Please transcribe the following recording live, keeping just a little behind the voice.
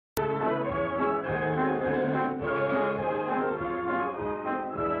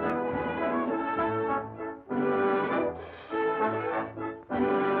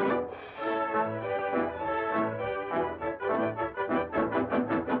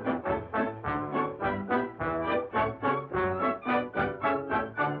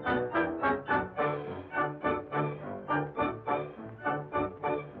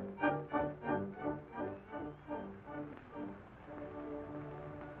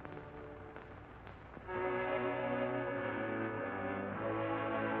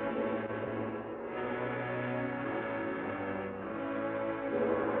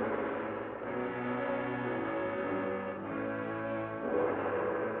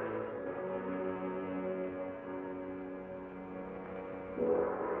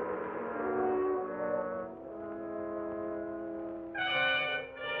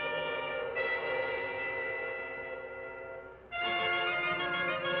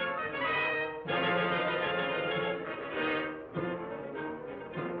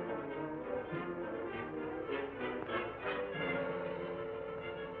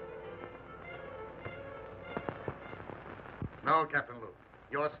No, Captain Luke.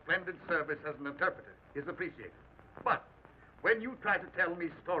 Your splendid service as an interpreter is appreciated. But when you try to tell me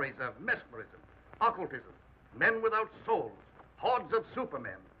stories of mesmerism, occultism, men without souls, hordes of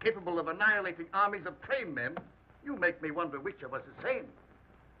supermen capable of annihilating armies of trained men, you make me wonder which of us is sane.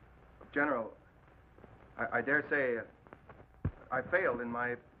 General, I dare say I failed in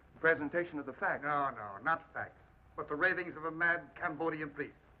my presentation of the facts. No, not facts, but the ravings of a mad Cambodian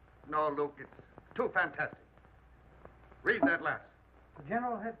priest. No, Luke, it's too fantastic. Read that last. To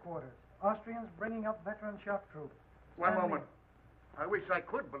General Headquarters, Austrians bringing up veteran shock troops. One moment. I wish I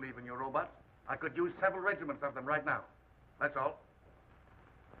could believe in your robots. I could use several regiments of them right now. That's all.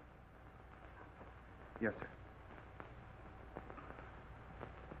 Yes, sir.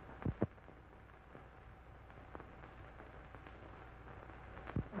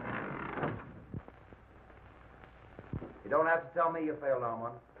 You don't have to tell me you failed on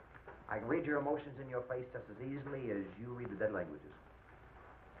one. I can read your emotions in your face just as easily as you read the dead languages.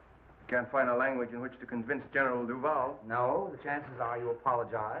 You can't find a language in which to convince General Duval. No, the chances are you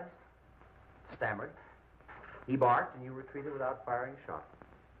apologized, stammered, he barked, and you retreated without firing a shot.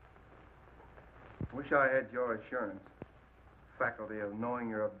 I wish I had your assurance. Faculty of knowing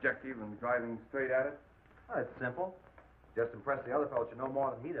your objective and driving straight at it. Oh, it's simple. Just impress the other fellow you know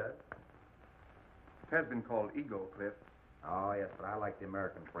more than he does. It has been called ego, Cliff. Oh, yes, but I like the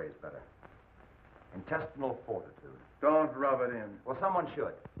American phrase better. Intestinal fortitude. Don't rub it in. Well, someone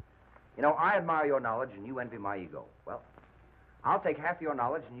should. You know, I admire your knowledge and you envy my ego. Well, I'll take half your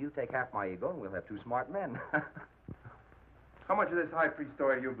knowledge and you take half my ego and we'll have two smart men. How much of this high priest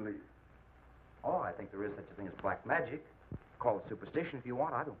story you believe? Oh, I think there is such a thing as black magic. Call it superstition if you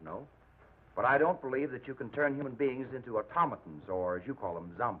want, I don't know. But I don't believe that you can turn human beings into automatons or, as you call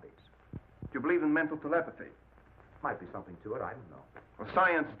them, zombies. Do you believe in mental telepathy? Might be something to it, I don't know. Well,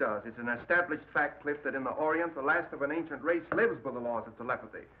 science does. It's an established fact, Cliff, that in the Orient, the last of an ancient race lives by the laws of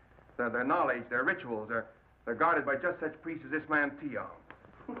telepathy. Their knowledge, their rituals, they're guarded by just such priests as this man, Tiong.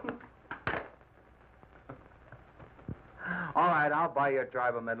 All right, I'll buy your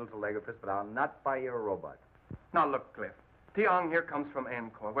tribe a mental telegraphist, but I'll not buy your robot. Now, look, Cliff. Tiong here comes from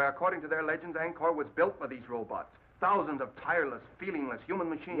Angkor, where, according to their legends, Angkor was built by these robots. Thousands of tireless, feelingless human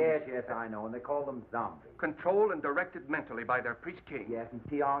machines. Yes, I know, and they call them zombies. Controlled and directed mentally by their priest king. Yes, and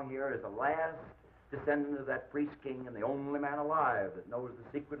Tiong here is the last descendant of that priest king and the only man alive that knows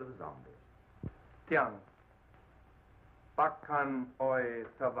the secret of the zombies. Tiong. Bakan oi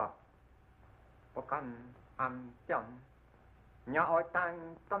tava. Bakan am tiang. Nya oi tang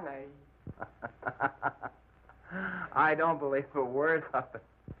tanei. I don't believe a word of it.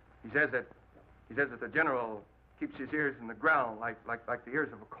 He says that the general keeps his ears in the ground like the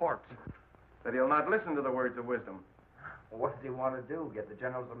ears of a corpse. That he'll not listen to the words of wisdom. Well, what does he want to do? Get the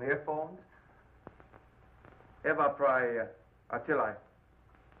general some earphones? Eva prai Attila.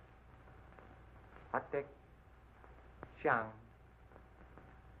 Atek Shang.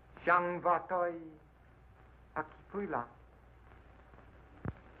 Shang Vatoi Akipula.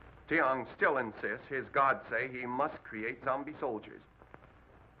 Tiong still insists his gods say he must create zombie soldiers.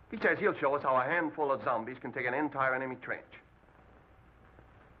 He says he'll show us how a handful of zombies can take an entire enemy trench.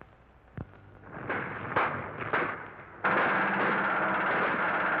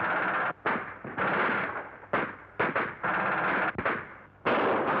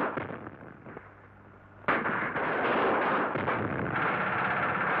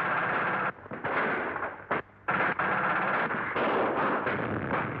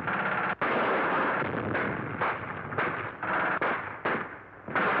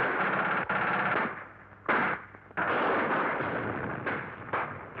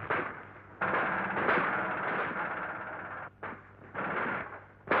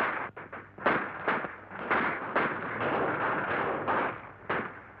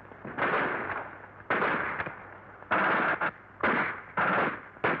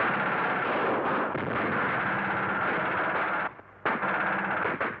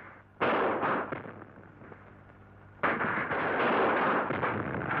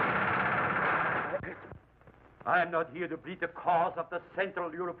 I am not here to plead the cause of the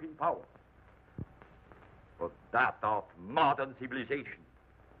Central European power, but that of modern civilization.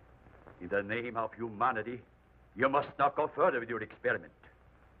 In the name of humanity, you must not go further with your experiment.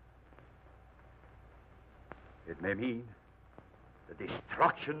 It may mean the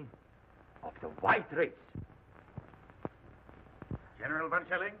destruction of the white race. General Van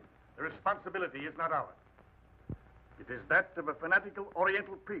Schelling, the responsibility is not ours. It is that of a fanatical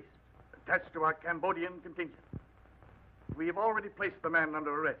Oriental priest attached to our Cambodian contingent. We have already placed the man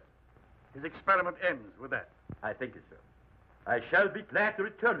under arrest. His experiment ends with that. I thank you, sir. I shall be glad to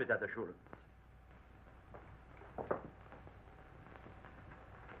return with that assurance.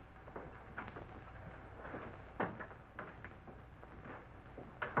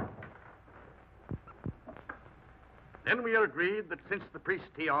 Then we are agreed that since the priest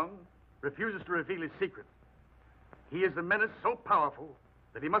Tiong refuses to reveal his secret, he is a menace so powerful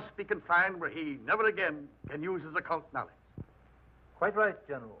that he must be confined where he never again can use his occult knowledge. Quite right,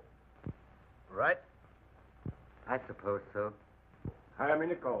 General. Right? I suppose so. Hire me,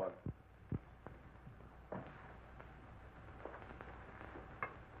 Nicola.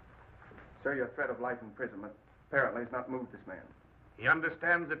 Sir, your threat of life imprisonment apparently has not moved this man. He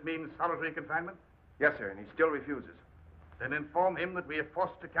understands it means solitary confinement? Yes, sir, and he still refuses. Then inform him that we are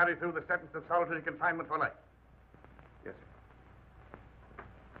forced to carry through the sentence of solitary confinement for life. Yes,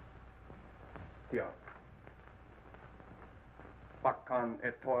 sir. Tiong. Bakkan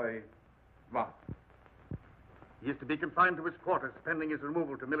etoi va. He is to be confined to his quarters, pending his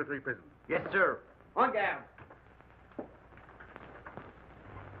removal to military prison. Yes, sir. On down.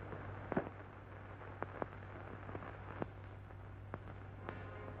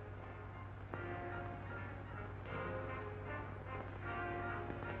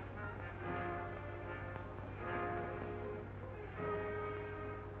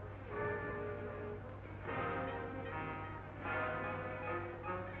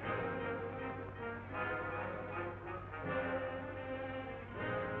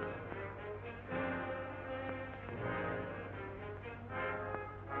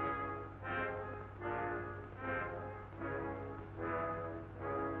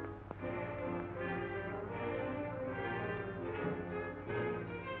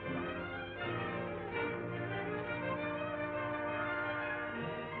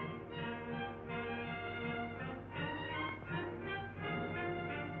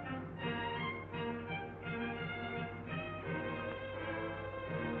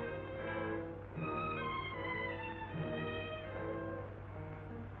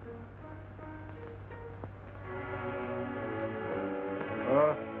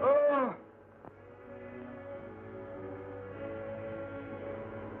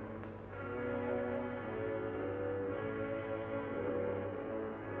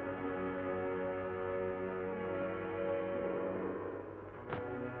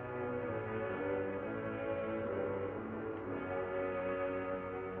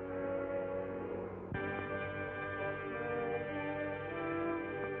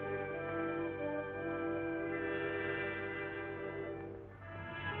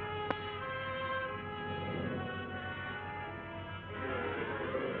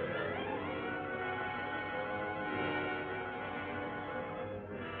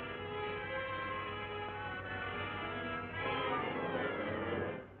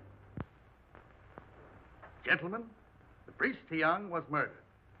 Gentlemen, the priest Tiong was murdered.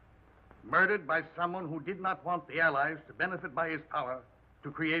 Murdered by someone who did not want the Allies to benefit by his power to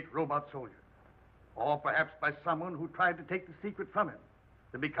create robot soldiers. Or perhaps by someone who tried to take the secret from him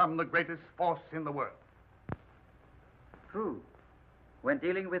to become the greatest force in the world. True. When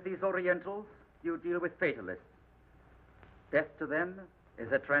dealing with these Orientals, you deal with fatalists. Death to them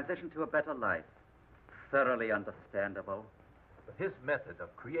is a transition to a better life. Thoroughly understandable. But his method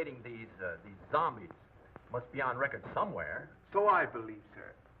of creating these zombies must be on record somewhere. So I believe,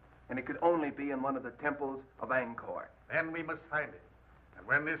 sir. And it could only be in one of the temples of Angkor. Then we must find it. And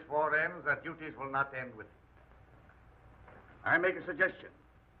when this war ends, our duties will not end with it. I make a suggestion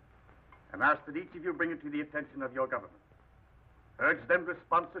and ask that each of you bring it to the attention of your government. Urge them to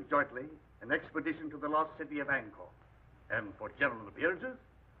sponsor jointly an expedition to the lost city of Angkor. And for general appearances,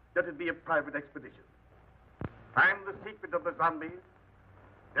 let it be a private expedition. Find the secret of the zombies,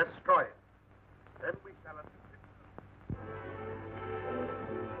 destroy it. Then we shall have...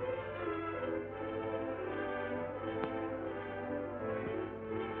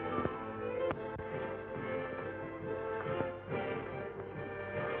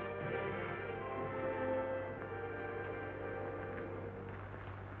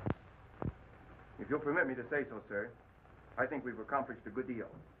 If you'll permit me to say so, sir, I think we've accomplished a good deal.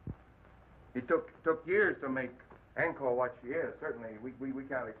 It took years to make Angkor what she is. Certainly, we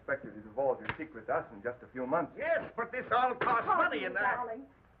can't expect her to divulge her secret to us in just a few months. Yes, but this all costs money and that. Darling.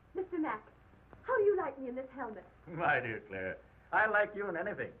 Mr. Mack, how do you like me in this helmet? My dear Claire, I like you in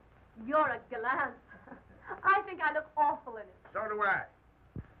anything. You're a gallant. I think I look awful in it. So do I.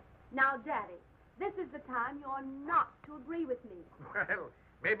 Now, Daddy, this is the time you're not to agree with me. Well,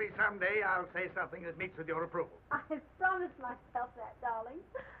 maybe someday I'll say something that meets with your approval. I've promised myself that, darling.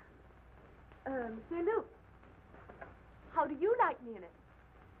 Monsieur Luke, how do you like me in it?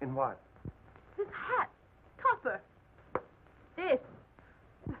 In what? This hat. Copper. This.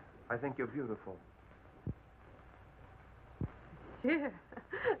 I think you're beautiful. Sure.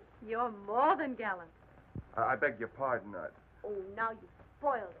 You're more than gallant. I beg your pardon. Oh, now you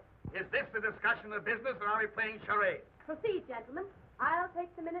spoiled it. Is this the discussion of business, or are we playing charades? Proceed, gentlemen. I'll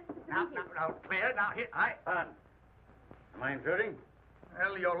take the minutes to the meeting. Now, Claire, now, here, Am I intruding?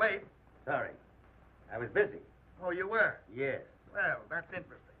 Well, you're late. Sorry. I was busy. Oh, you were? Yes. Well, that's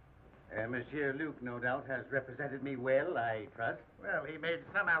interesting. Monsieur Luke, no doubt, has represented me well, I trust. Well, he made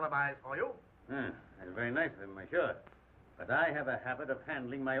some alibis for you. That's very nice of him, I'm sure. But I have a habit of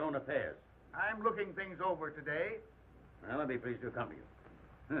handling my own affairs. I'm looking things over today. Well, I'll be pleased to accompany you.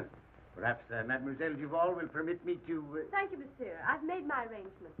 Perhaps Mademoiselle Duval will permit me to... Thank you, monsieur. I've made my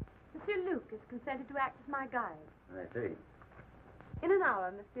arrangements. Monsieur Luke has consented to act as my guide. I see. In an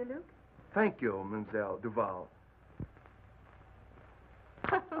hour, Monsieur Luke. Thank you, Mademoiselle Duval.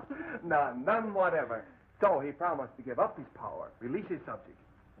 None whatever. So he promised to give up his power, release his subjects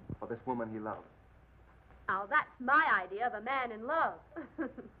for this woman he loves. Now, that's my idea of a man in love.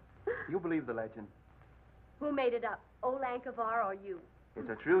 You believe the legend? Who made it up, old Ankavar or you? It's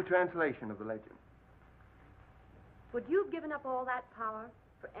a true translation of the legend. Would you have given up all that power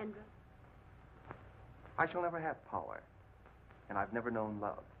for Endra? I shall never have power, and I've never known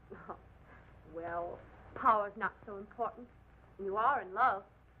love. Well, power's not so important. You are in love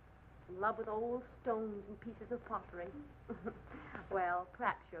with old stones and pieces of pottery. Well,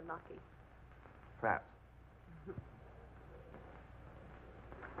 perhaps you're lucky. Perhaps.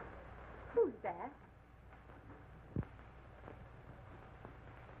 Who's that?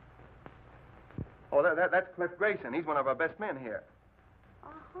 Oh, that's Cliff Grayson. He's one of our best men here.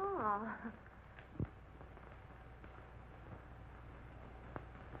 Uh-huh.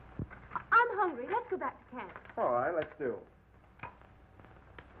 I'm hungry. Let's go back to camp. All right, let's do.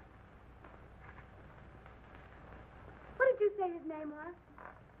 What did you say his name was?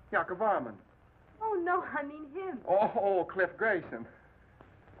 Jakob Varman. Oh, no, I mean him. Oh, Cliff Grayson.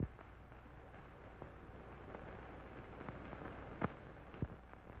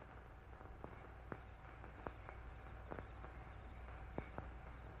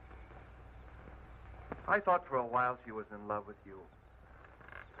 I thought for a while she was in love with you.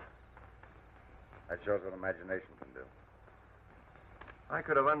 That shows what imagination can do. I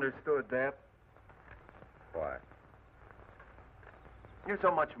could have understood that. Why? You're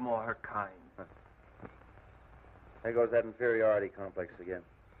so much more her kind. There goes that inferiority complex again.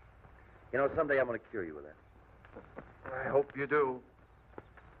 You know, someday I'm going to cure you with that. I hope you do.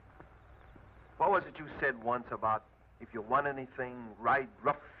 What was it you said once about if you want anything, ride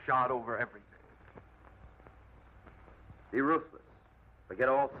roughshod over everything? Be ruthless. Forget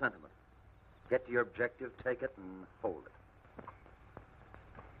all sentiment. Get to your objective, take it, and hold it.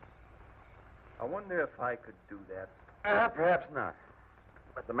 I wonder if I could do that. Perhaps not.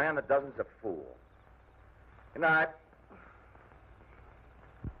 But the man that doesn't's a fool. Good night.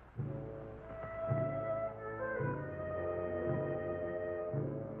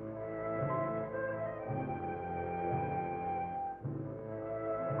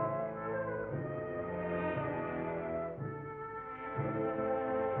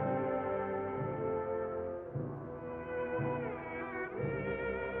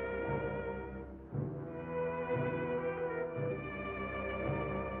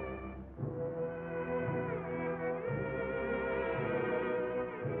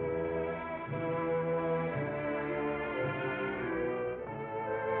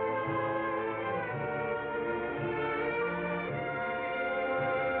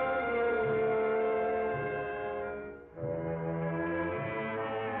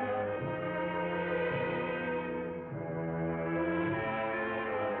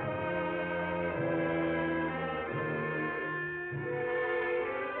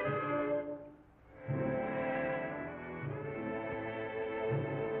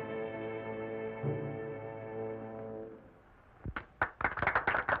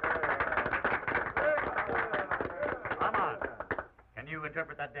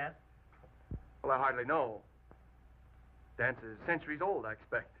 Interpret that dance? Well, I hardly know. Dance is centuries old, I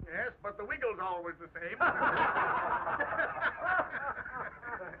expect. Yes, but the wiggle's always the same. That's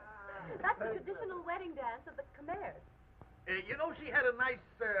the traditional wedding dance of the Khmers. You know, she had a nice,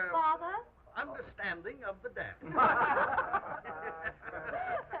 Father? understanding of the dance.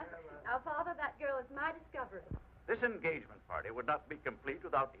 Now, Father, that girl is my discovery. This engagement party would not be complete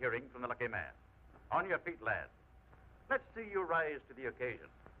without hearing from the lucky man. On your feet, lads. Let's see you rise to the occasion.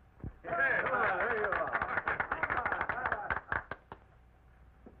 There you are.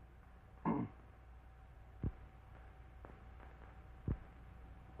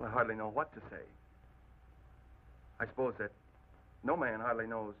 Well, I hardly know what to say. I suppose that no man hardly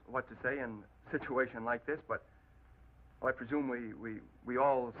knows what to say in a situation like this, but well, I presume we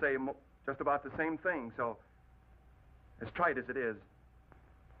all say just about the same thing, so as trite as it is,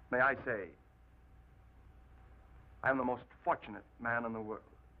 may I say, I am the most fortunate man in the world.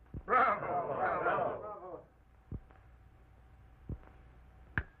 Bravo! Bravo!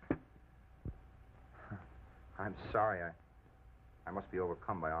 I'm sorry. I must be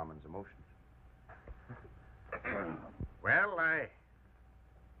overcome by Armand's emotions. Well, I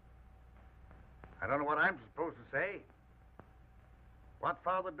don't know what I'm supposed to say. What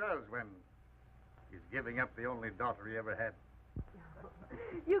father does when he's giving up the only daughter he ever had.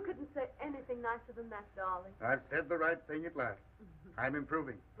 You couldn't say anything nicer than that, darling. I've said the right thing at last. I'm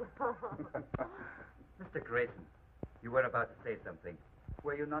improving. Mr. Grayson, you were about to say something.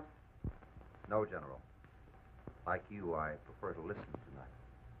 Were you not? No, General. Like you, I prefer to listen tonight.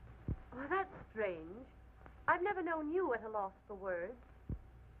 Well, that's strange. I've never known you at a loss for words.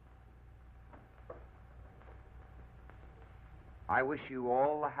 I wish you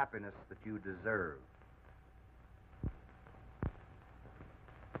all the happiness that you deserve.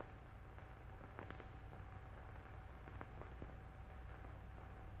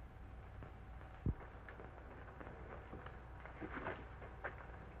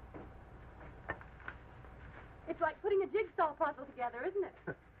 It's like putting a jigsaw puzzle together, isn't it?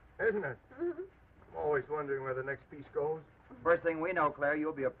 Isn't it? Mm-hmm. I'm always wondering where the next piece goes. First thing we know, Claire,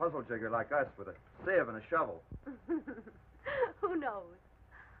 you'll be a puzzle jigger like us with a sieve and a shovel. Who knows?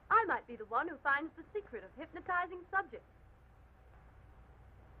 I might be the one who finds the secret of hypnotizing subjects.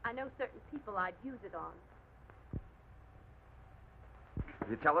 I know certain people I'd use it on.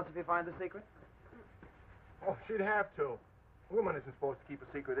 Will you tell us if you find the secret? Oh, she'd have to. A woman isn't supposed to keep a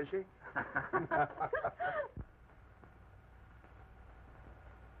secret, is she?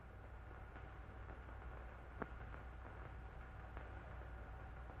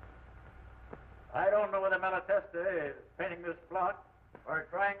 I don't know whether Malatesta is painting this plot or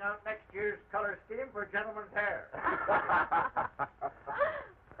trying out next year's color scheme for gentlemen's hair.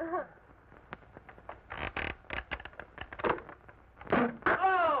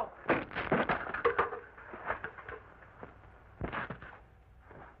 Oh!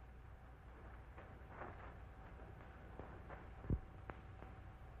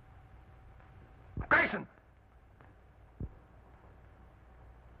 Grayson!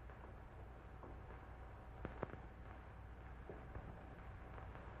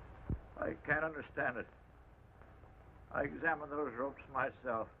 I can't understand it. I examined those ropes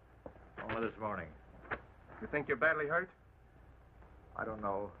myself only this morning. You think you're badly hurt? I don't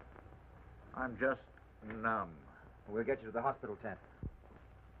know. I'm just numb. We'll get you to the hospital tent.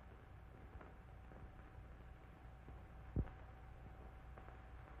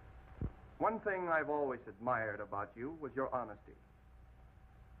 One thing I've always admired about you was your honesty.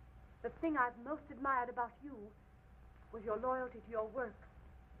 The thing I've most admired about you was your loyalty to your work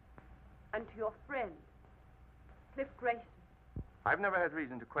and to your friend, Cliff Grayson. I've never had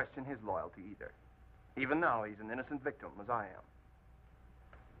reason to question his loyalty either. Even now, he's an innocent victim, as I am.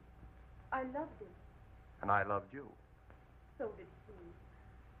 I loved him. And I loved you. So did he.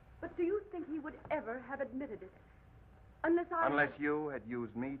 But do you think he would ever have admitted it? Unless you had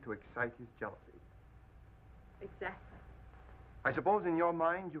used me to excite his jealousy. Exactly. I suppose in your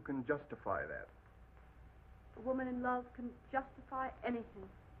mind you can justify that. A woman in love can justify anything.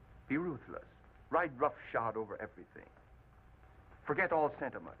 Be ruthless. Ride roughshod over everything. Forget all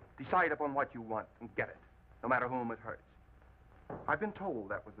sentiment. Decide upon what you want and get it, no matter whom it hurts. I've been told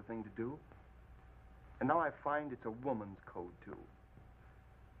that was the thing to do. And now I find it's a woman's code, too.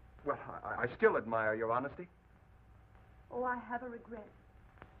 Well, I still admire your honesty. Oh, I have a regret.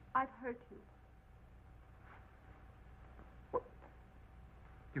 I've hurt you. Well,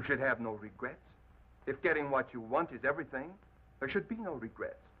 you should have no regrets. If getting what you want is everything, there should be no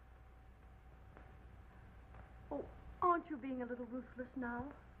regrets. Oh, aren't you being a little ruthless now?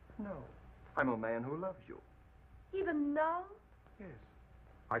 No. I'm a man who loves you. Even now? Yes.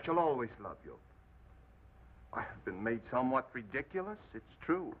 I shall always love you. I have been made somewhat ridiculous, it's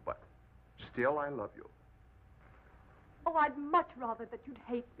true, but still I love you. Oh, I'd much rather that you'd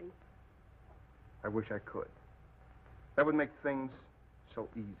hate me. I wish I could. That would make things so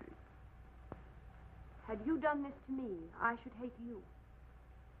easy. Had you done this to me, I should hate you.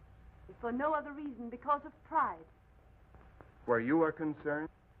 If for no other reason, because of pride. Where you are concerned,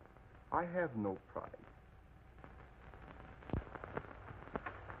 I have no pride.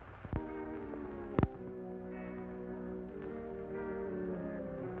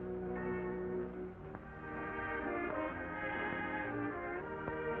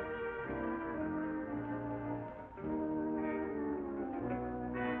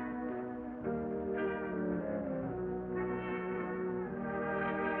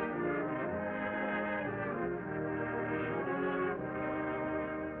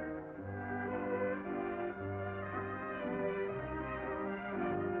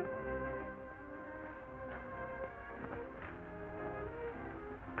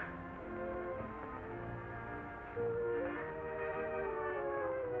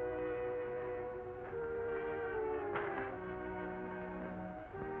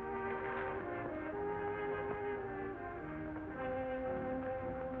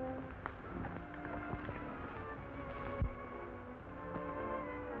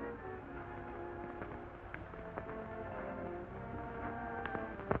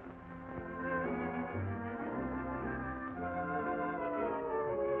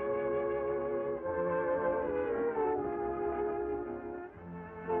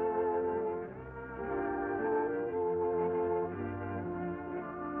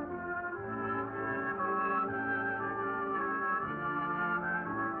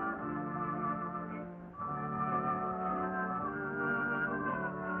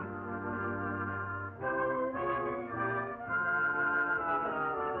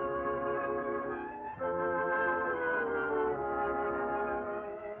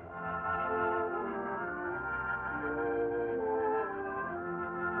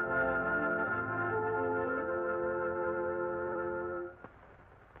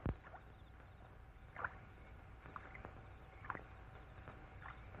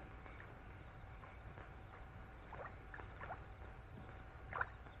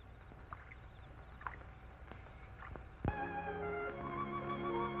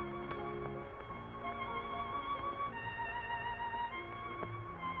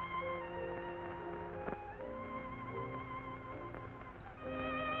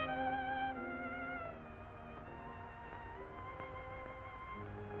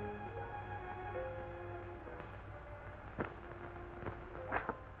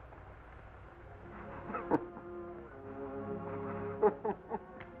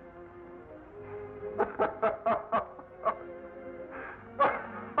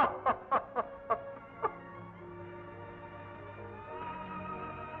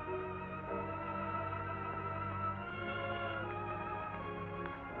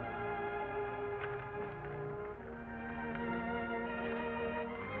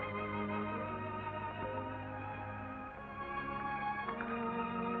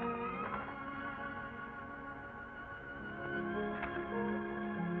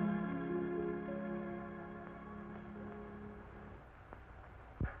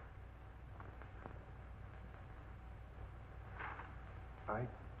 I,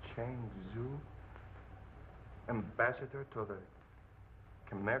 Chang Zhu, ambassador to the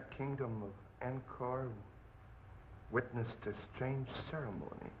Khmer kingdom of Angkor, witnessed a strange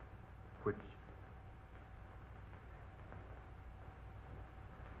ceremony which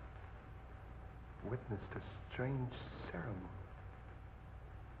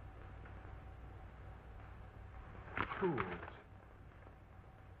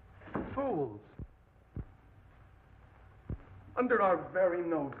Fools. Under our very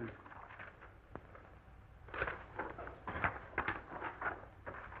noses.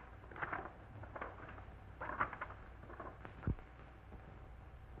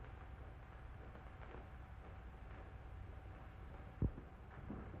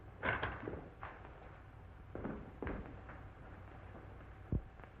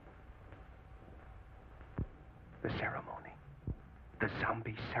 The ceremony. The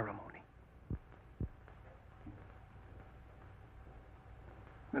zombie ceremony.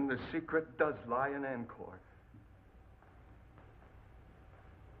 Then the secret does lie in Angkor.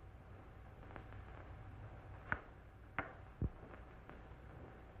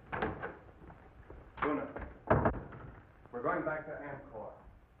 Luna, we're going back to Angkor.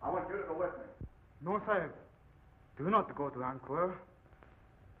 I want you to go with me. No, Sahib. Do not go to Angkor.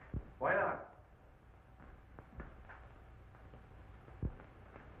 Why not?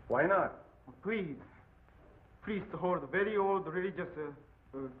 Why not? Please. Priests hold very old religious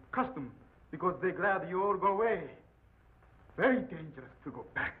custom because they glad you all go away. Very dangerous to go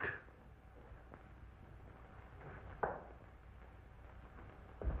back.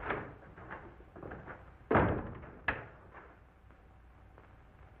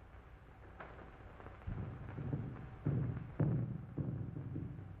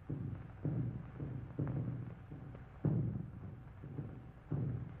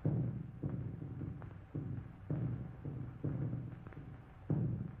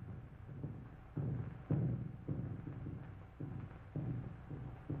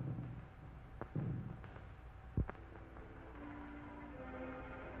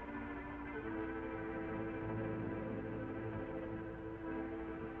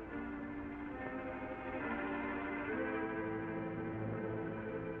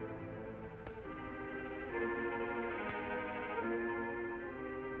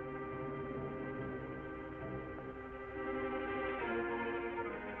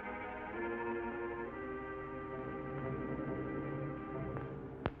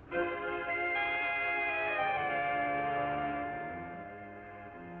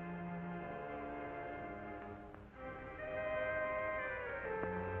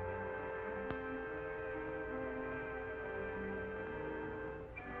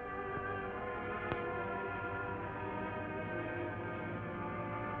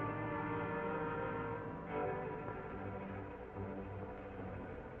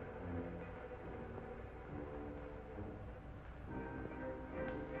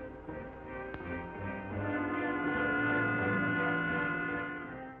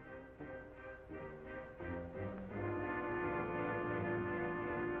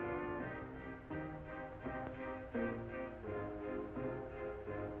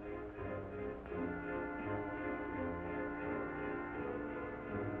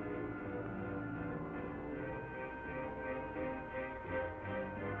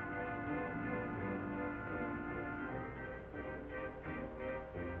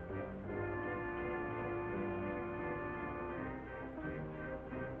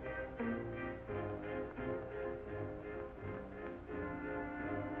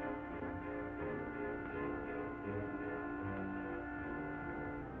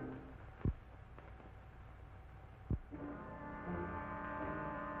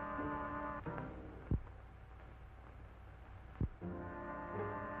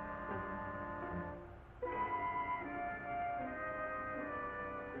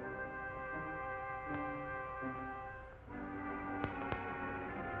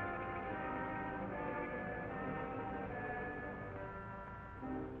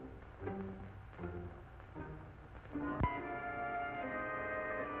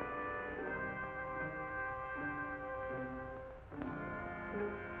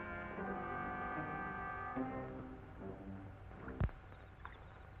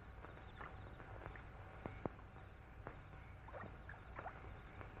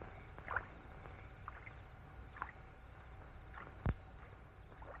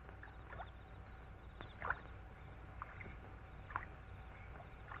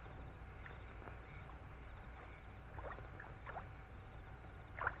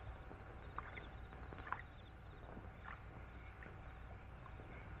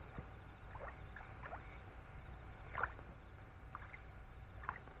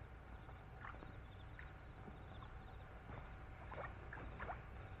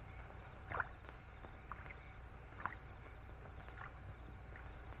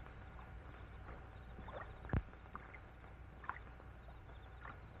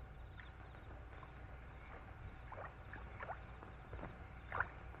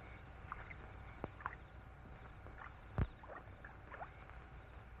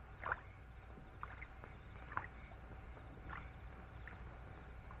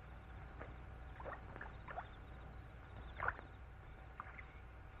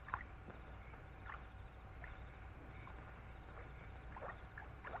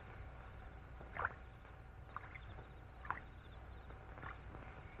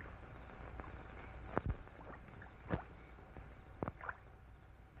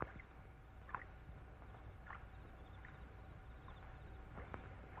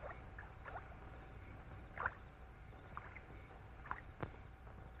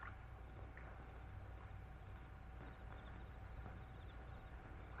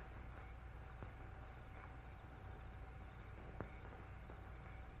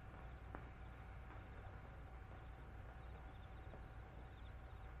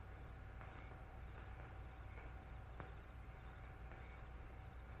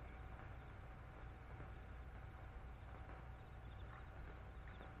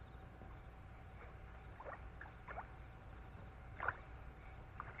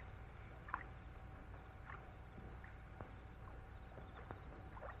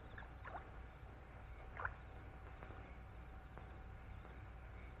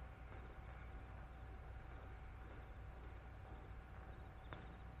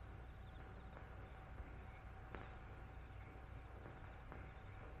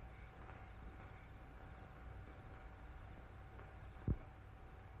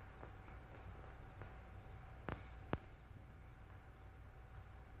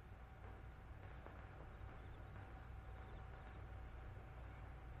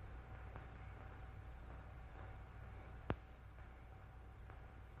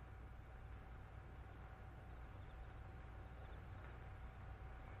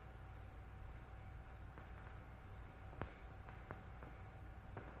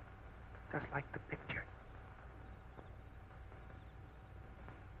 just like the picture.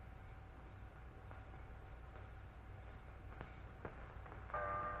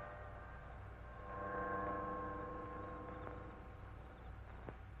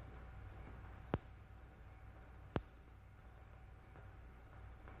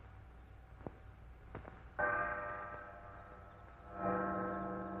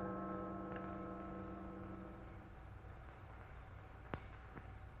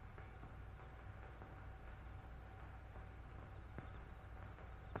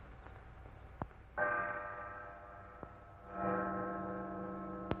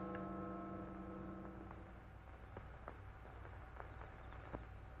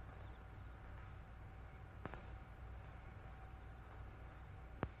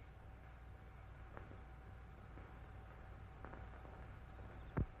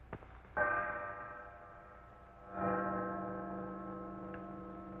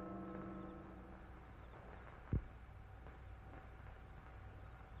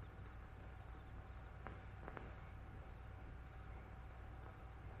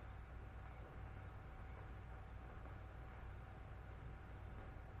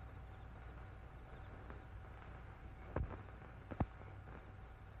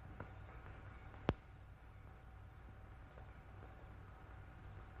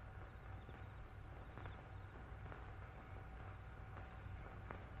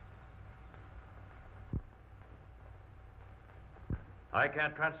 I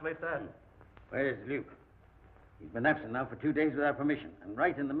can't translate that. Where's Luke? He's been absent now for 2 days without permission. And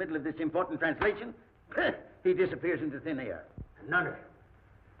right in the middle of this important translation, he disappears into thin air. And none of you,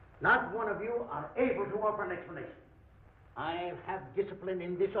 not one of you, are able to offer an explanation. I'll have discipline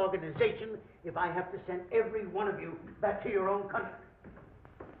in this organization if I have to send every one of you back to your own country.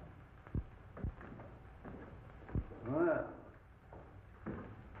 Well,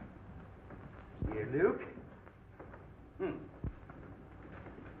 dear Luke.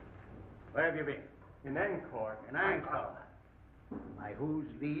 Where have you been? In Angkor. In Angkor. By whose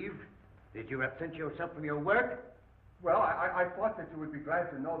leave did you absent yourself from your work? Well, I thought that you would be glad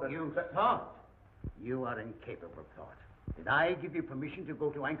to know that... You thought? You are incapable of thought. Did I give you permission to go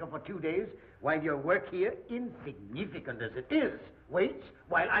to Angkor for 2 days while your work here, insignificant as it is, waits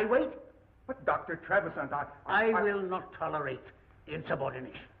while I wait? But Dr. Trevisan, I will not tolerate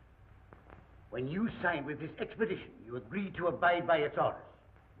insubordination. When you signed with this expedition, you agreed to abide by its orders.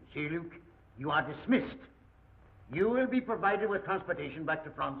 You see, Luke, you are dismissed. You will be provided with transportation back to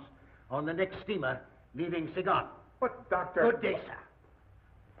France on the next steamer leaving Saigon. But, Doctor... Good day, sir.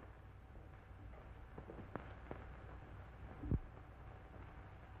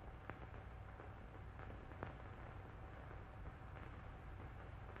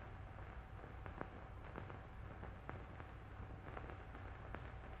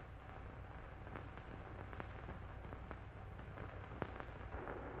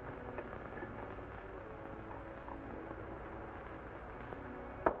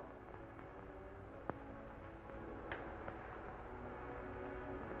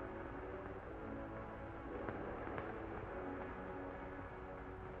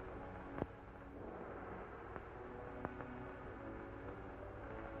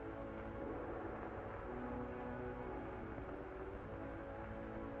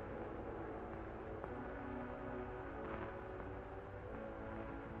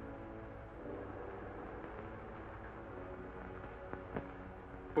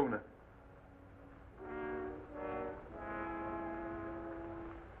 Puna.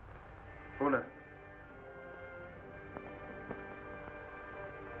 Puna.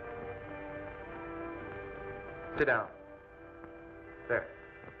 Sit down. There.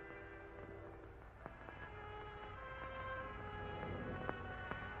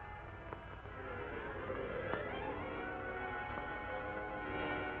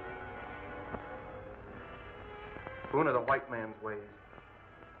 Puna, the white man's ways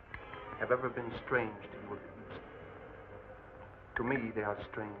have ever been strange to you of the East. To me, they are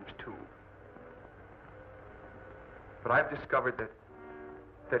strange, too. But I've discovered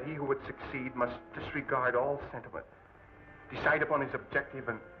that he who would succeed must disregard all sentiment, decide upon his objective,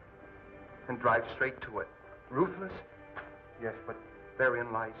 and drive straight to it. Ruthless? Yes, but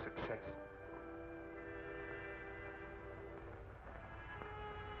therein lies success.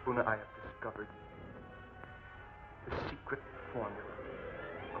 Puna, I have discovered the secret formula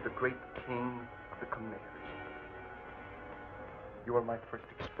of the great king of the Khmers. You are my first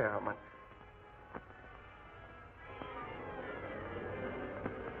experiment.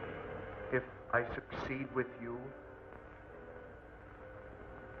 If I succeed with you,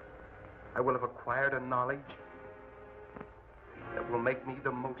 I will have acquired a knowledge that will make me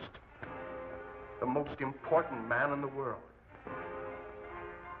the most The most important man in the world.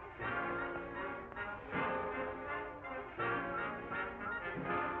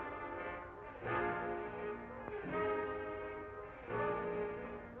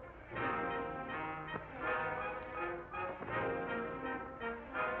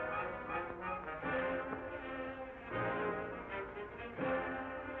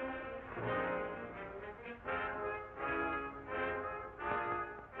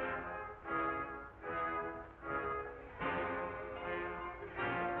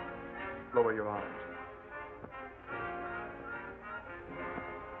 Lower your arms.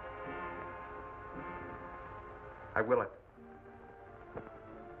 I will it.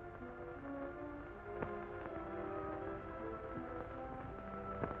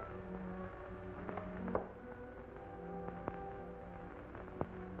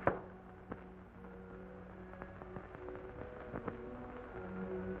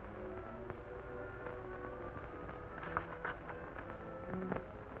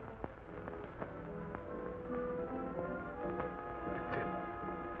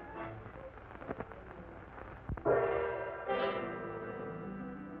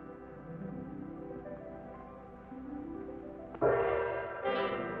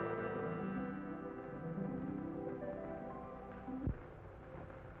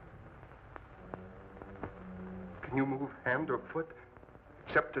 Can you move hand or foot,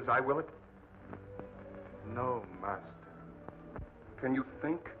 except as I will it? No, master. Can you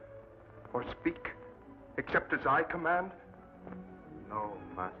think or speak, except as I command? No,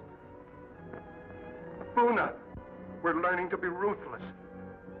 master. Buna, we're learning to be ruthless.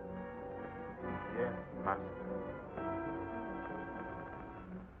 Yes, master.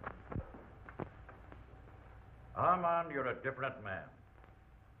 Armand, you're a different man.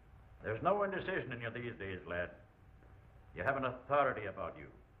 There's no indecision in you these days, lad. You have an authority about you.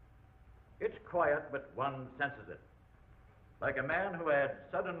 It's quiet, but one senses it. Like a man who had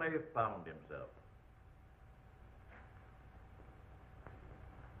suddenly found himself.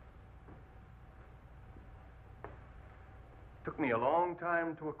 Took me a long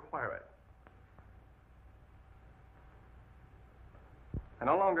time to acquire it. I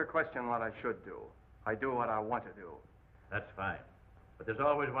no longer question what I should do. I do what I want to do. That's fine. But there's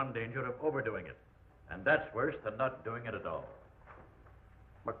always one danger of overdoing it. And that's worse than not doing it at all.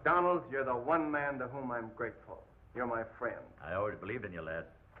 McDonald, you're the one man to whom I'm grateful. You're my friend. I always believed in you, lad.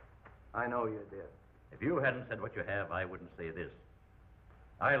 I know you did. If you hadn't said what you have, I wouldn't say this.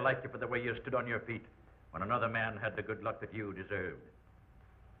 I liked you for the way you stood on your feet when another man had the good luck that you deserved.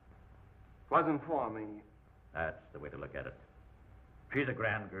 Wasn't for me. That's the way to look at it. She's a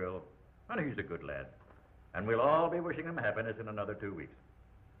grand girl, and he's a good lad. And we'll all be wishing him happiness in another 2 weeks.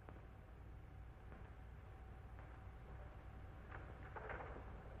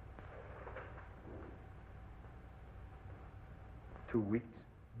 Two weeks?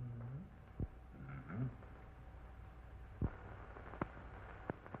 Mm-hmm.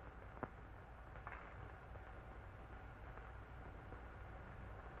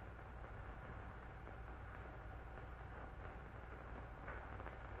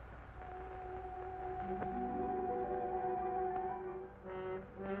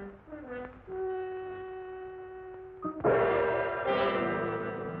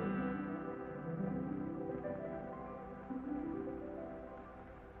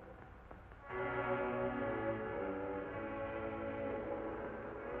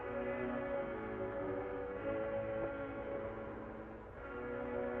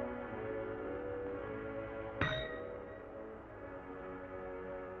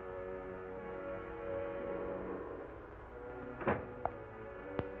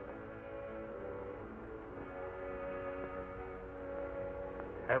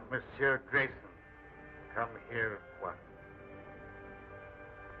 Have Monsieur Grayson come here at once.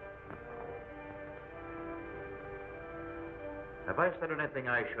 Have I said anything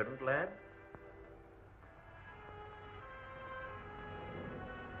I shouldn't, lad?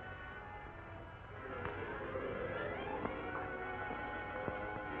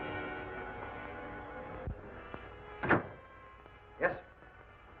 Yes?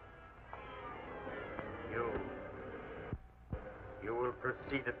 You will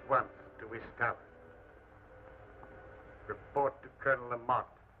proceed at once to his tower. Report to Colonel Lamont,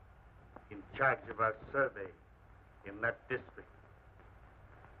 in charge of our survey in that district.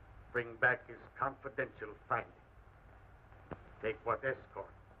 Bring back his confidential findings. Take what escort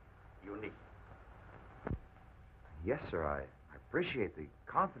you need. Yes, sir. I appreciate the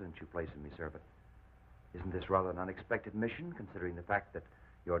confidence you place in me, sir, but isn't this rather an unexpected mission, considering the fact that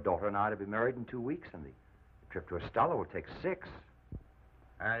your daughter and I are to be married in 2 weeks, and the trip to Estella will take 6?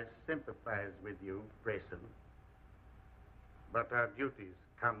 I sympathize with you, Grayson. But our duties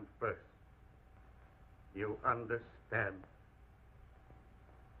come first. You understand?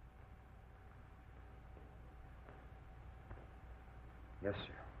 Yes,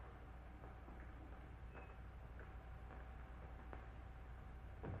 sir.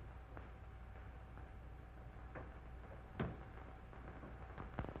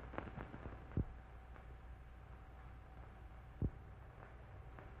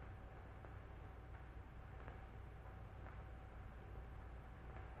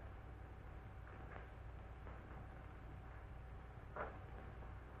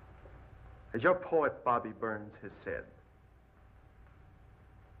 As your poet Bobby Burns has said,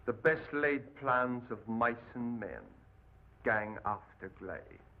 the best laid plans of mice and men gang after gley.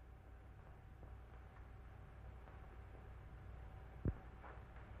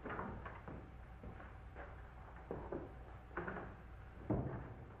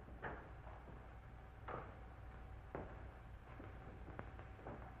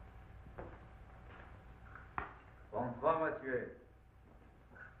 Bonsoir, monsieur.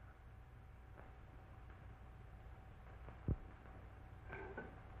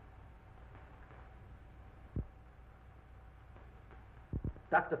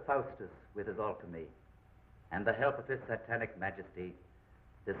 Dr. Faustus, with his alchemy, and the help of his satanic majesty,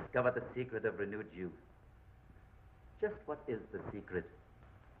 discovered the secret of renewed youth. Just what is the secret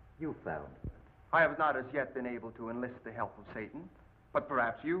you found? I have not as yet been able to enlist the help of Satan, but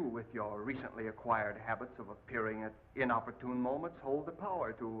perhaps you, with your recently acquired habits of appearing at inopportune moments, hold the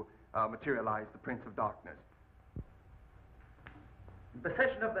power to materialize the Prince of Darkness. In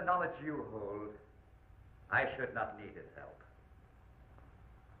possession of the knowledge you hold, I should not need his help.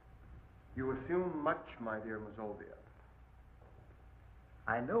 You assume much, my dear Mazovia.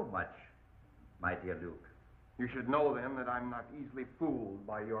 I know much, my dear Luke. You should know, then, that I'm not easily fooled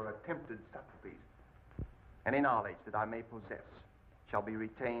by your attempted subtleties. Any knowledge that I may possess shall be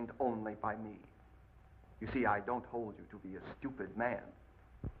retained only by me. You see, I don't hold you to be a stupid man.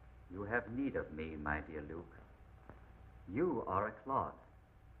 You have need of me, my dear Luke. You are a clod.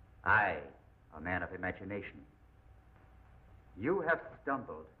 I, a man of imagination. You have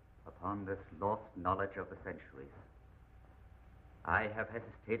stumbled upon this lost knowledge of the centuries. I have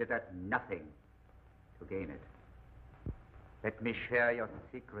hesitated at nothing to gain it. Let me share your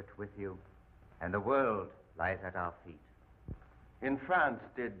secret with you, and the world lies at our feet. In France,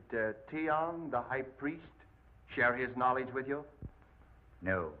 did Theon, the high priest, share his knowledge with you?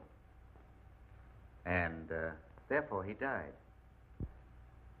 No. And therefore he died.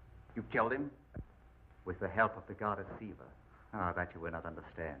 You killed him? With the help of the goddess Siva. Ah, that you will not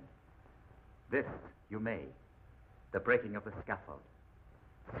understand. This you may. The breaking of the scaffold,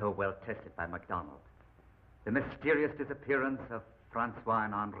 so well tested by MacDonald. The mysterious disappearance of Francois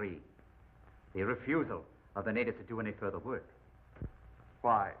and Henri. The refusal of the natives to do any further work.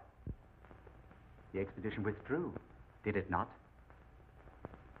 Why? The expedition withdrew, did it not?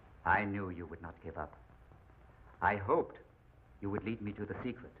 I knew you would not give up. I hoped you would lead me to the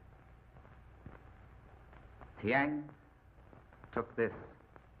secret. Tiang took this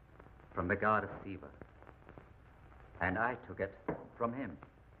from the goddess Siva, and I took it from him.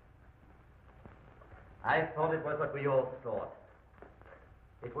 I thought it was what we all thought.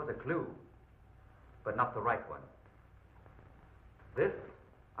 It was a clue, but not the right one. This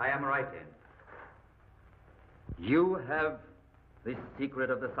I am right in. You have the secret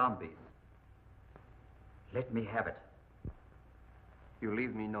of the zombies. Let me have it. You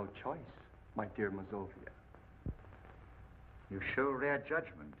leave me no choice, my dear Mazovia. You show rare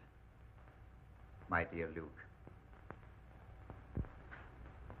judgment, my dear Luke.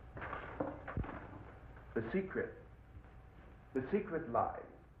 The secret lies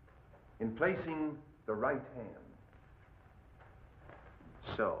in placing the right hand.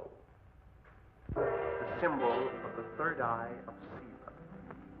 So, the symbol of the third eye of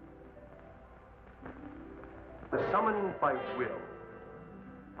Siva. The summoning by will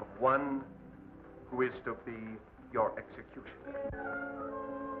of one who is to be your executioner.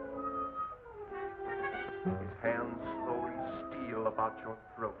 His hands slowly steal about your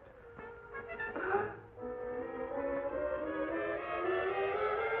throat.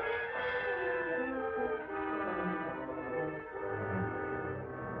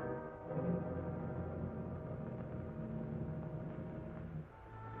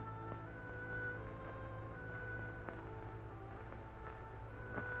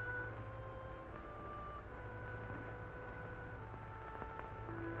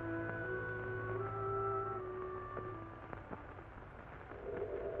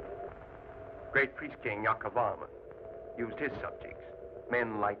 Great priest king Yakovam used his subjects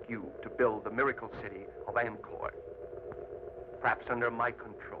Men like you to build the miracle city of Angkor. Perhaps under my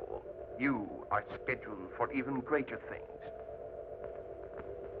control, you are scheduled for even greater things.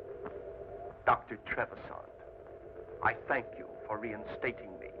 Dr. Trevisan, I thank you for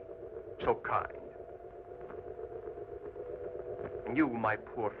reinstating me. So kind. And you, my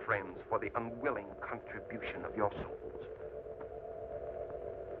poor friends, for the unwilling contribution of your souls.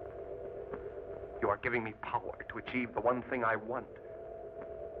 You are giving me power to achieve the one thing I want.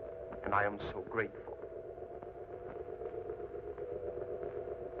 And I am so grateful.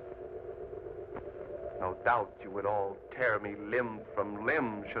 No doubt you would all tear me limb from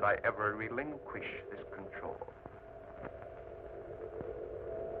limb should I ever relinquish this control.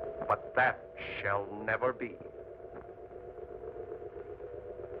 But that shall never be.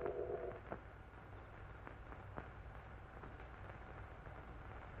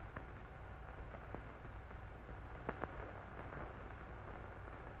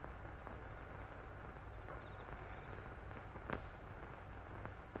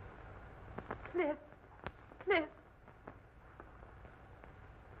 Cliff. Cliff.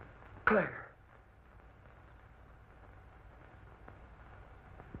 Claire.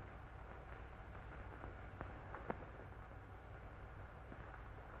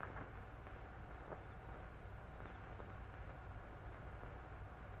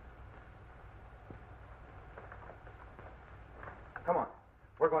 Come on.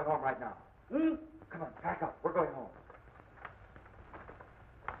 We're going home right now. Come on, pack up. We're going home.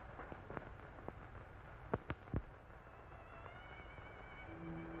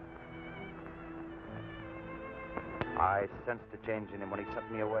 I sensed a change in him when he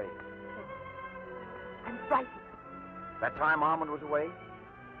sent me away. I'm frightened. That time Armand was away,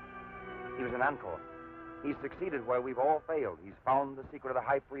 he was in Angkor. He's succeeded where we've all failed. He's found the secret of the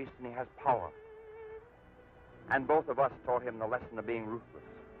high priest, and he has power. And both of us taught him the lesson of being ruthless.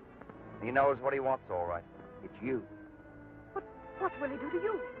 He knows what he wants, all right. It's you. What will he do to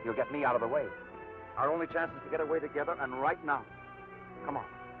you? He'll get me out of the way. Our only chance is to get away together, and right now. Come on.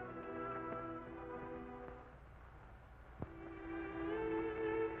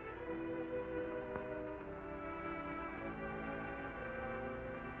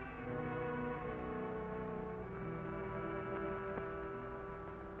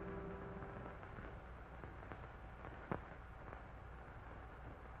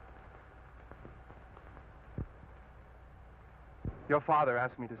 Your father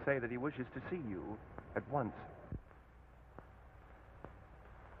asked me to say that he wishes to see you at once.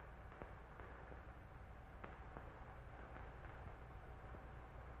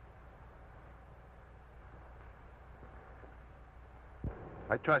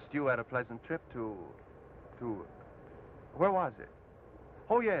 I trust you had a pleasant trip to... Where was it?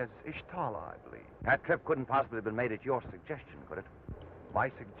 Oh, yes, Ishtala, I believe. That trip couldn't possibly have been made at your suggestion, could it?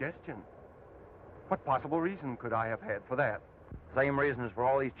 My suggestion? What possible reason could I have had for that? Same reason as for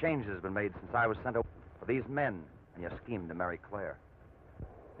all these changes have been made since I was sent over. For these men and your scheme to marry Claire.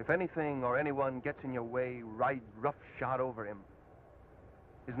 If anything or anyone gets in your way, ride roughshod over him.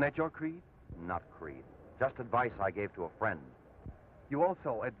 Isn't that your creed? Not creed. Just advice I gave to a friend. You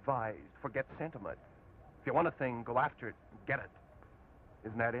also advised forget sentiment. If you want a thing, go after it and get it.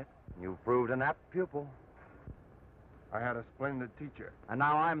 Isn't that it? You've proved an apt pupil. I had a splendid teacher. And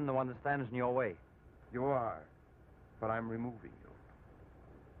now I'm the one that stands in your way. You are, but I'm removing you.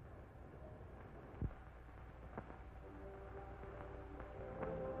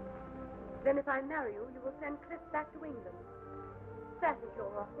 Then if I marry you, you will send Cliff back to England. That is your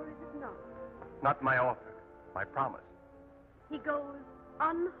offer, is it not? Not my offer, my promise. He goes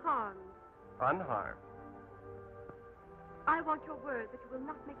unharmed. Unharmed. I want your word that you will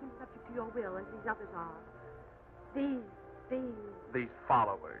not make him subject to your will as these others are. These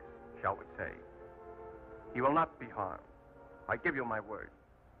followers, shall we say. He will not be harmed. I give you my word.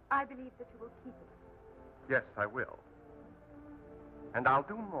 I believe that you will keep it. Yes, I will. And I'll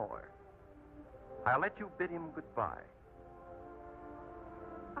do more. I'll let you bid him goodbye.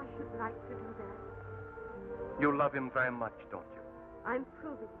 I should like to do that. You love him very much, don't you? I'm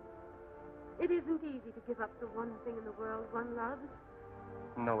proving it. It isn't easy to give up the one thing in the world one loves.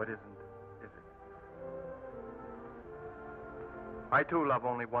 No, it isn't, is it? I, too, love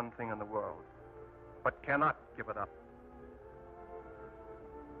only one thing in the world, but cannot give it up.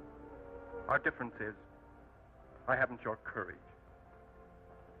 Our difference is, I haven't your courage.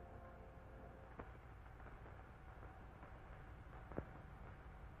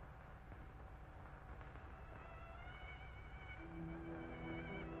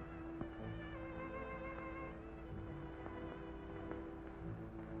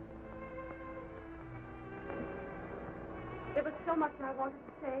 There was so much I wanted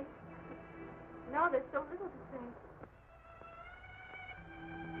to say. Now there's so little to say.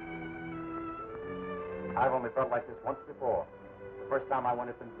 I've only felt like this once before. The first time I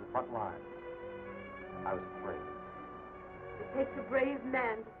went up into the front line. I was afraid. It takes a brave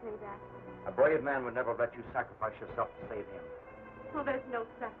man to say that. A brave man would never let you sacrifice yourself to save him. So there's no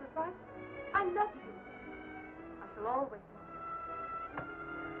sacrifice. I love you. I shall always love you.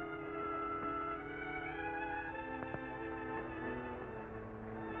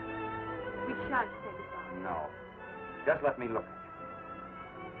 We shan't say goodbye. No. Just let me look at you.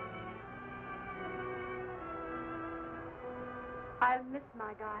 I'll miss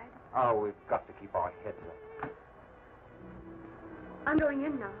my guide. Oh, we've got to keep our heads up. I'm going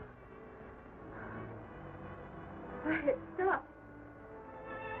in now. Wait, stop.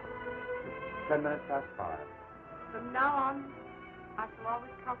 10 minutes past 5. From now on, I shall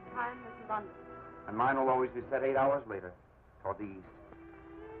always count time as London. And mine will always be set 8 hours later, toward the east.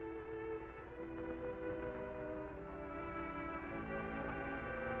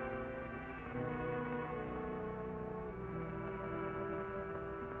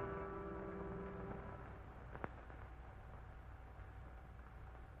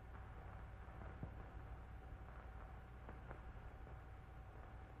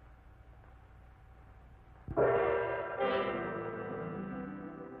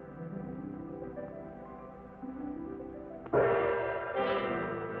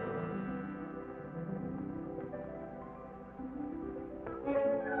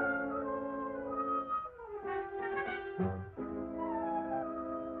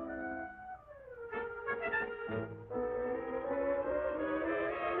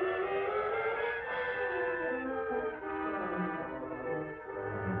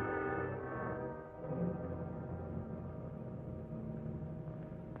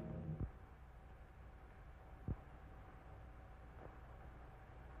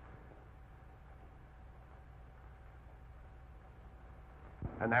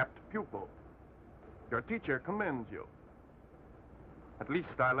 An apt pupil. Your teacher commends you. At least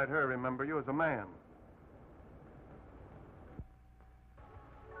I let her remember you as a man.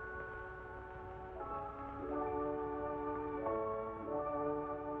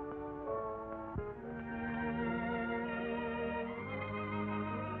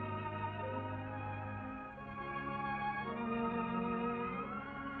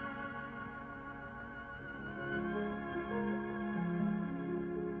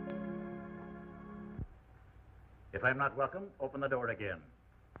 If I'm not welcome, open the door again.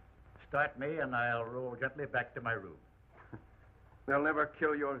 Start me, and I'll roll gently back to my room. They'll never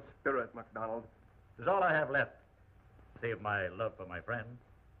kill your spirit, MacDonald. This is all I have left, save my love for my friend.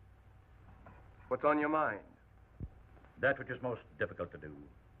 What's on your mind? That which is most difficult to do,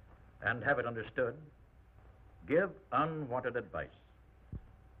 and have it understood. Give unwanted advice.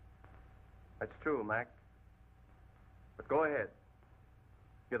 That's true, Mac. But go ahead.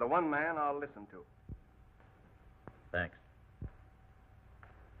 You're the one man I'll listen to. Thanks.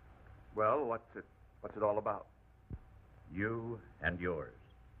 Well, what's it all about? You and yours.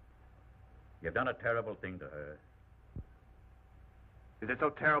 You've done a terrible thing to her. Is it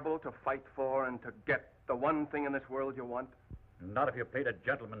so terrible to fight for and to get the one thing in this world you want? Not if you played a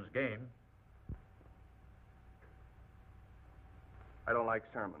gentleman's game. I don't like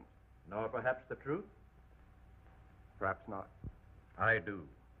sermons. Nor perhaps the truth? Perhaps not. I do.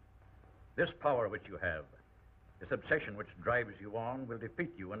 This power which you have, this obsession which drives you on, will defeat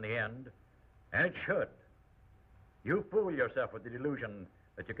you in the end, and it should. You fool yourself with the delusion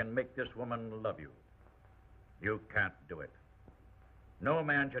that you can make this woman love you. You can't do it. No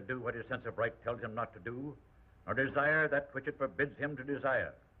man should do what his sense of right tells him not to do, nor desire that which it forbids him to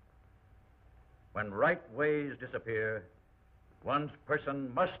desire. When right ways disappear, one's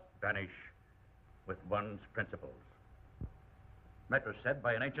person must vanish with one's principles. That was said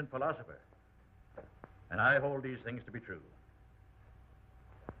by an ancient philosopher, and I hold these things to be true.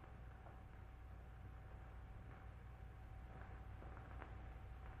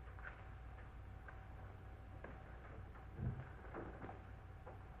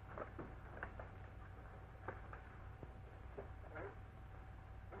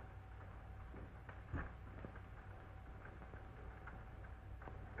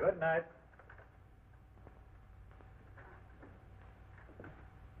 Good night.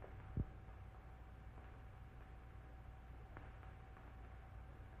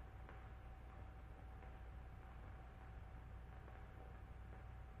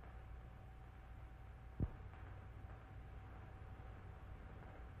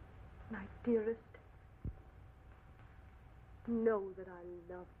 My dearest, know that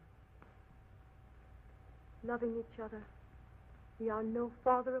I love you. Loving each other We are no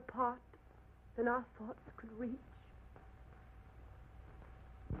farther apart than our thoughts could reach.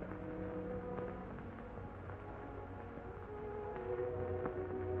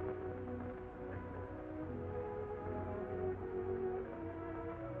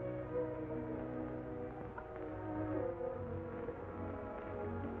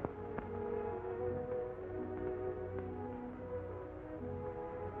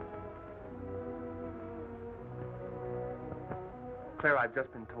 Claire, I've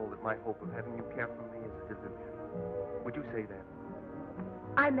just been told that my hope of having you care for me is a delusion. Would you say that?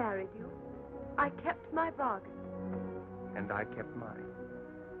 I married you. I kept my bargain. And I kept mine.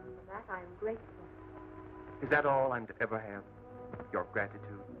 For that I am grateful. Is that all I'm to ever have? Your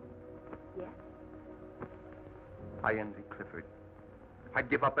gratitude? Yes. I envy Clifford. I'd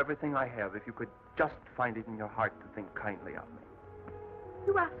give up everything I have if you could just find it in your heart to think kindly of me.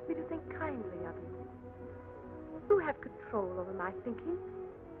 You asked me to think kindly of you. You have control over my thinking.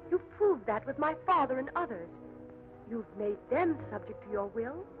 You've proved that with my father and others. You've made them subject to your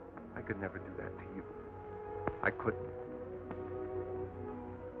will. I could never do that to you. I couldn't.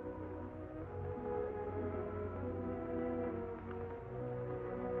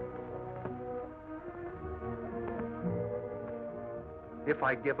 If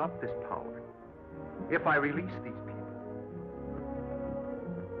I give up this power, if I release these people,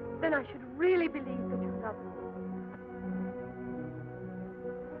 then I should really believe that you love me.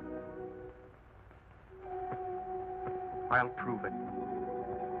 I'll prove it.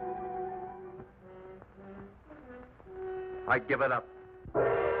 I give it up.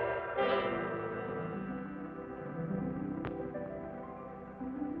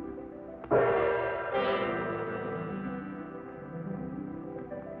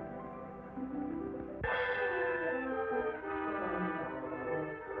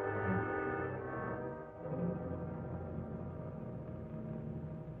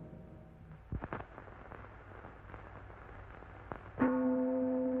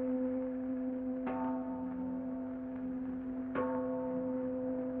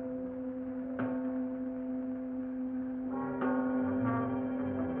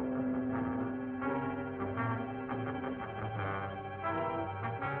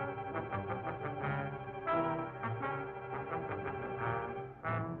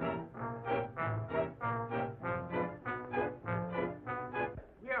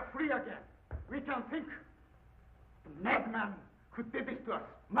 Again. We can think. The madman who did this to us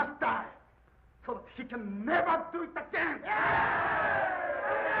must die, so that he can never do it again.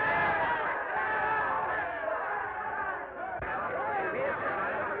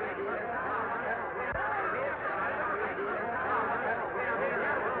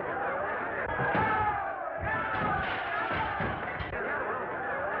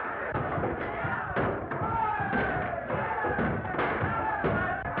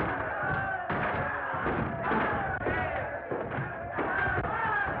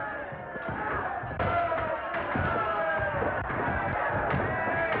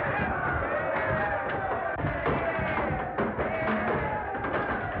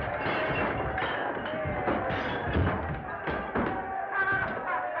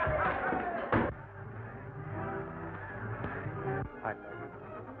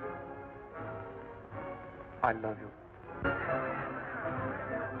 I love you.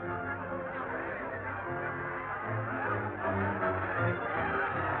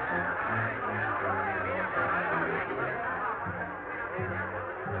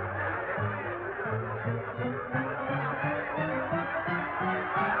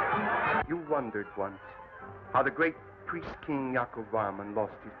 You wondered once how the great priest-king Yakovarman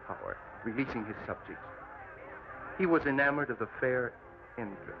lost his power, releasing his subjects. He was enamored of the fair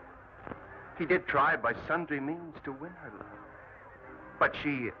Indra. He did try by sundry means to win her love. But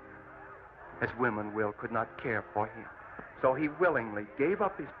she, as women will, could not care for him. So he willingly gave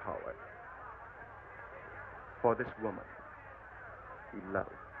up his power for this woman he loved.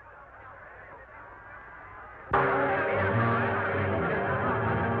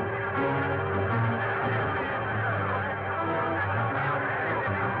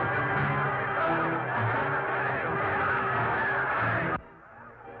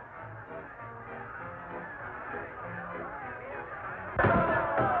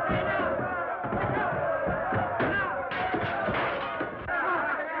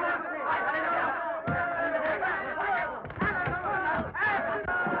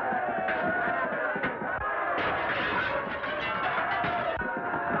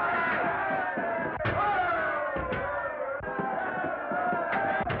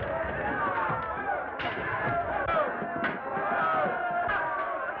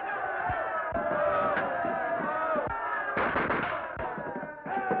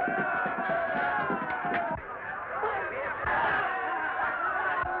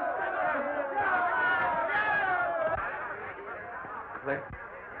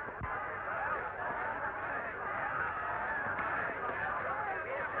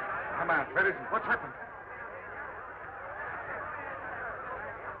 man. Where is he? What's happened?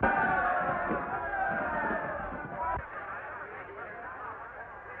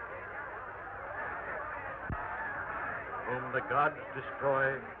 Whom the gods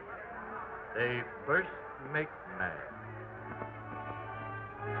destroy, they first make mad.